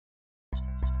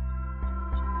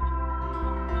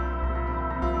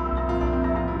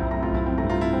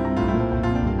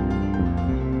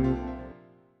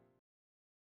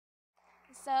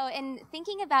So in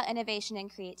thinking about innovation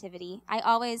and creativity, I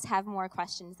always have more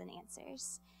questions than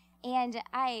answers. And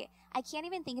I can't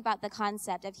even think about the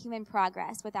concept of human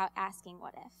progress without asking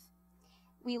what if.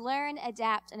 We learn,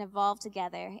 adapt, and evolve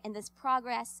together in this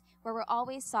progress where we're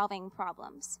always solving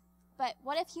problems. But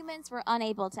what if humans were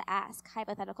unable to ask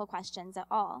hypothetical questions at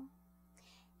all?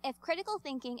 If critical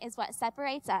thinking is what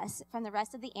separates us from the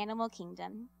rest of the animal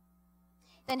kingdom,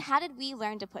 then how did we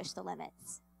learn to push the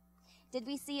limits? Did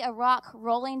we see a rock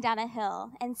rolling down a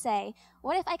hill and say,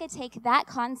 what if I could take that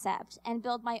concept and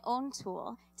build my own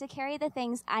tool to carry the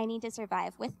things I need to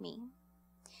survive with me?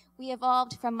 We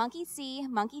evolved from monkey see,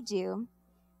 monkey do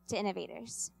to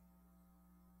innovators.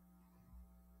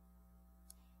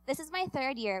 This is my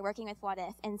third year working with What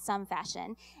If in some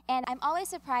fashion, and I'm always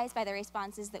surprised by the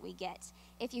responses that we get.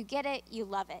 If you get it, you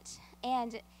love it.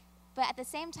 But at the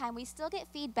same time, we still get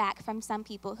feedback from some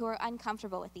people who are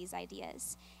uncomfortable with these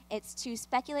ideas. It's too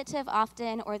speculative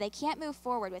often, or they can't move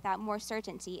forward without more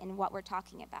certainty in what we're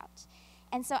talking about.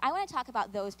 And so I want to talk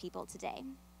about those people today.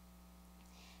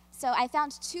 So I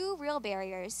found two real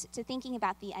barriers to thinking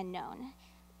about the unknown: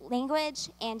 language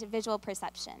and visual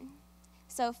perception.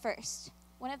 So first,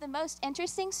 one of the most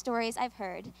interesting stories I've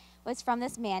heard was from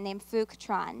this man named Phuc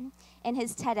Tran in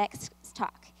his TEDx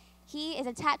talk. He is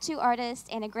a tattoo artist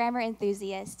and a grammar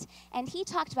enthusiast, and he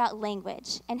talked about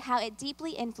language and how it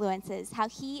deeply influences how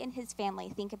he and his family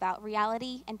think about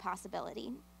reality and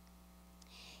possibility.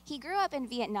 He grew up in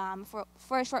Vietnam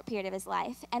for a short period of his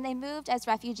life, and they moved as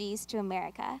refugees to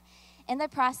America. In the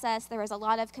process, there was a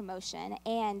lot of commotion,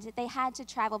 and they had to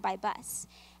travel by bus.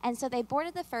 And so they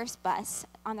boarded the first bus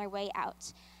on their way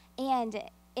out. And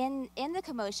in the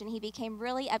commotion, he became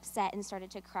really upset and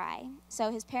started to cry.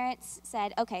 So his parents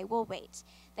said, okay, we'll wait.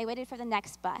 They waited for the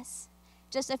next bus.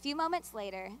 Just a few moments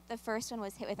later, the first one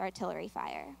was hit with artillery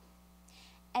fire.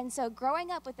 And so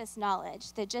growing up with this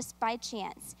knowledge that just by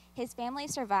chance his family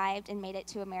survived and made it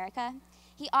to America,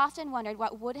 he often wondered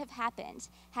what would have happened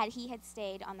had he had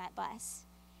stayed on that bus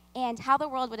and how the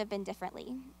world would have been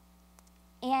differently.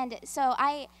 And so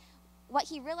what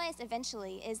he realized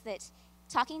eventually is that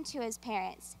talking to his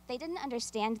parents, they didn't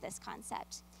understand this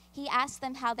concept. He asked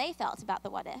them how they felt about the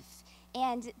what if,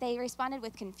 and they responded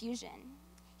with confusion.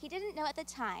 He didn't know at the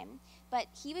time, but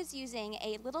he was using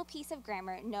a little piece of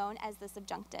grammar known as the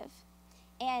subjunctive.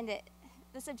 And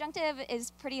the subjunctive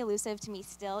is pretty elusive to me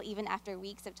still, even after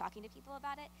weeks of talking to people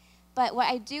about it. But what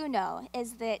I do know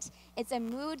is that it's a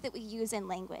mood that we use in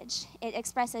language. It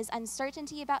expresses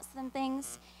uncertainty about some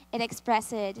things. It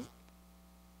expresses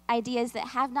ideas that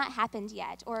have not happened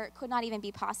yet or could not even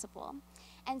be possible.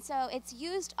 And so it's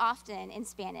used often in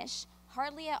Spanish,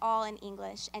 hardly at all in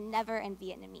English, and never in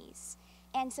Vietnamese.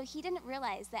 And so he didn't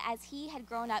realize that as he had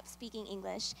grown up speaking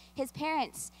English, his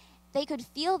parents, they could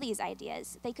feel these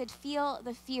ideas. They could feel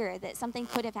the fear that something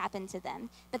could have happened to them,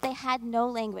 but they had no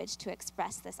language to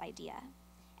express this idea.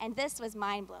 And this was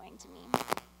mind-blowing to me.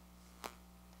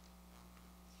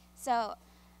 So,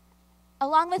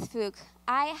 along with Phuc,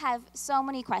 I have so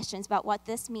many questions about what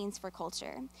this means for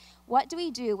culture. What do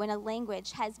we do when a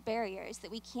language has barriers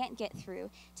that we can't get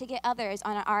through to get others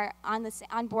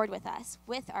on board with us,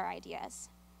 with our ideas?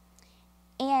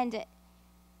 And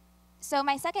so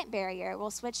my second barrier,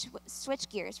 we'll switch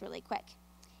gears really quick,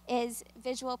 is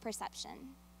visual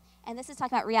perception. And this is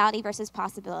talking about reality versus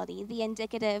possibility, the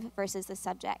indicative versus the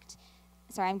subject.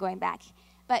 Sorry, I'm going back.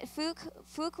 But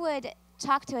Phuc would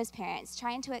talk to his parents,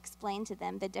 trying to explain to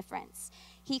them the difference.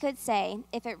 He could say,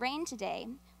 if it rained today,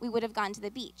 we would have gone to the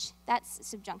beach. That's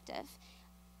subjunctive.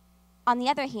 On the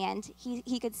other hand,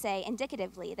 he could say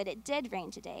indicatively that it did rain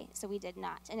today, so we did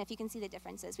not. And if you can see the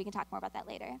differences, we can talk more about that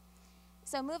later.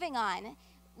 So moving on,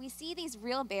 we see these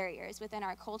real barriers within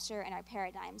our culture and our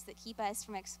paradigms that keep us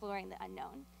from exploring the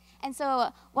unknown. And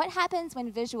so what happens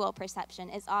when visual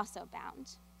perception is also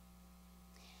bound?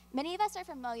 Many of us are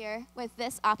familiar with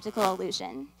this optical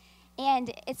illusion.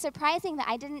 And it's surprising that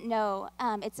I didn't know,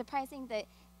 it's surprising that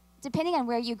depending on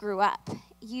where you grew up,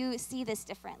 you see this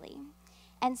differently.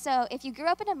 And so if you grew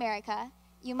up in America,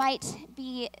 you might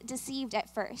be deceived at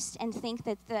first and think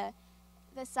that the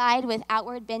side with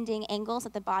outward bending angles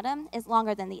at the bottom is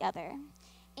longer than the other.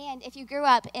 And if you grew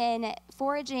up in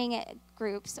foraging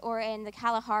groups or in the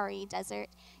Kalahari Desert,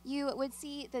 you would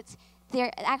see that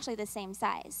they're actually the same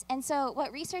size. And so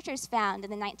what researchers found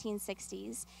in the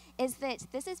 1960s is that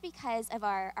this is because of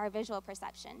our visual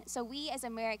perception. So we as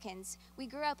Americans, we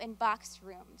grew up in boxed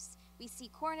rooms. We see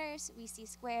corners, we see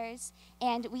squares,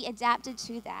 and we adapted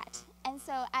to that. And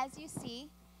so as you see,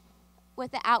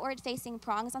 with the outward facing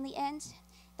prongs on the end,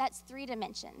 that's 3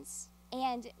 dimensions.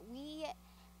 And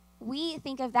we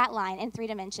think of that line in 3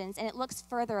 dimensions, and it looks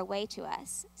further away to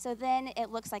us. So then it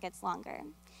looks like it's longer.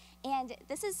 And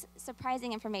this is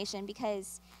surprising information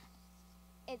because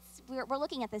we're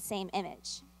looking at the same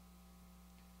image.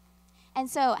 And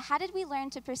so how did we learn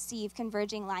to perceive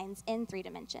converging lines in 3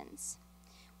 dimensions?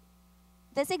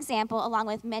 This example, along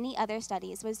with many other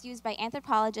studies, was used by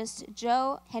anthropologist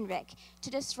Joe Henrich to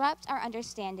disrupt our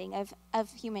understanding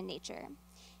of human nature.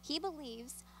 He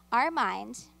believes our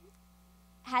mind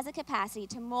has a capacity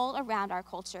to mold around our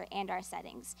culture and our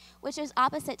settings, which is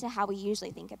opposite to how we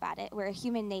usually think about it, where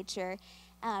human nature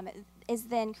is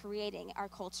then creating our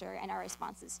culture and our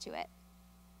responses to it.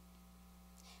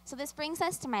 So this brings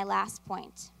us to my last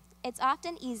point. It's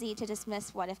often easy to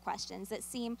dismiss what-if questions that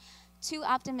seem too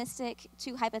optimistic,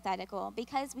 too hypothetical,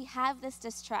 because we have this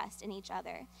distrust in each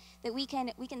other, that we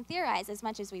can theorize as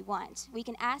much as we want. We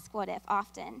can ask what if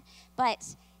often,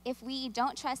 but if we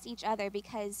don't trust each other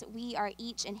because we are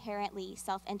each inherently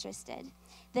self-interested,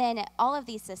 then all of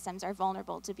these systems are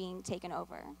vulnerable to being taken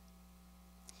over.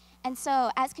 And so,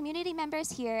 as community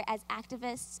members here, as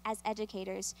activists, as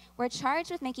educators, we're charged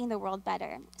with making the world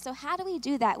better. So how do we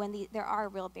do that when there are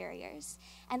real barriers?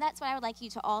 And that's what I would like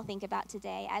you to all think about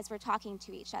today as we're talking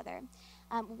to each other.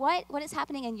 What is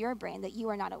happening in your brain that you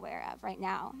are not aware of right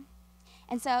now?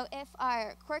 And so if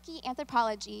our quirky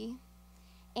anthropology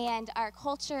and our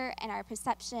culture and our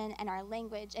perception and our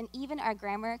language and even our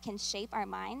grammar can shape our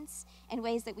minds in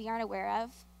ways that we aren't aware of,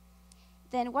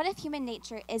 then what if human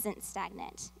nature isn't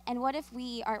stagnant? And what if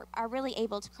we are really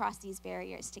able to cross these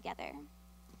barriers together?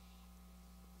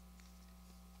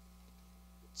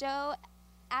 Joe,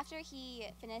 after he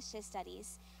finished his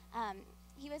studies,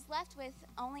 he was left with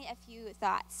only a few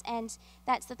thoughts, and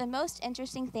that's that the most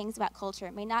interesting things about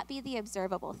culture may not be the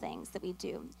observable things that we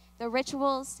do, the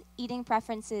rituals, eating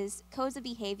preferences, codes of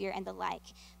behavior, and the like,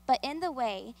 but in the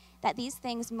way that these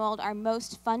things mold our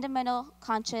most fundamental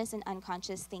conscious and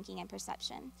unconscious thinking and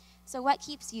perception. So what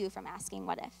keeps you from asking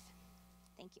what if?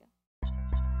 Thank you.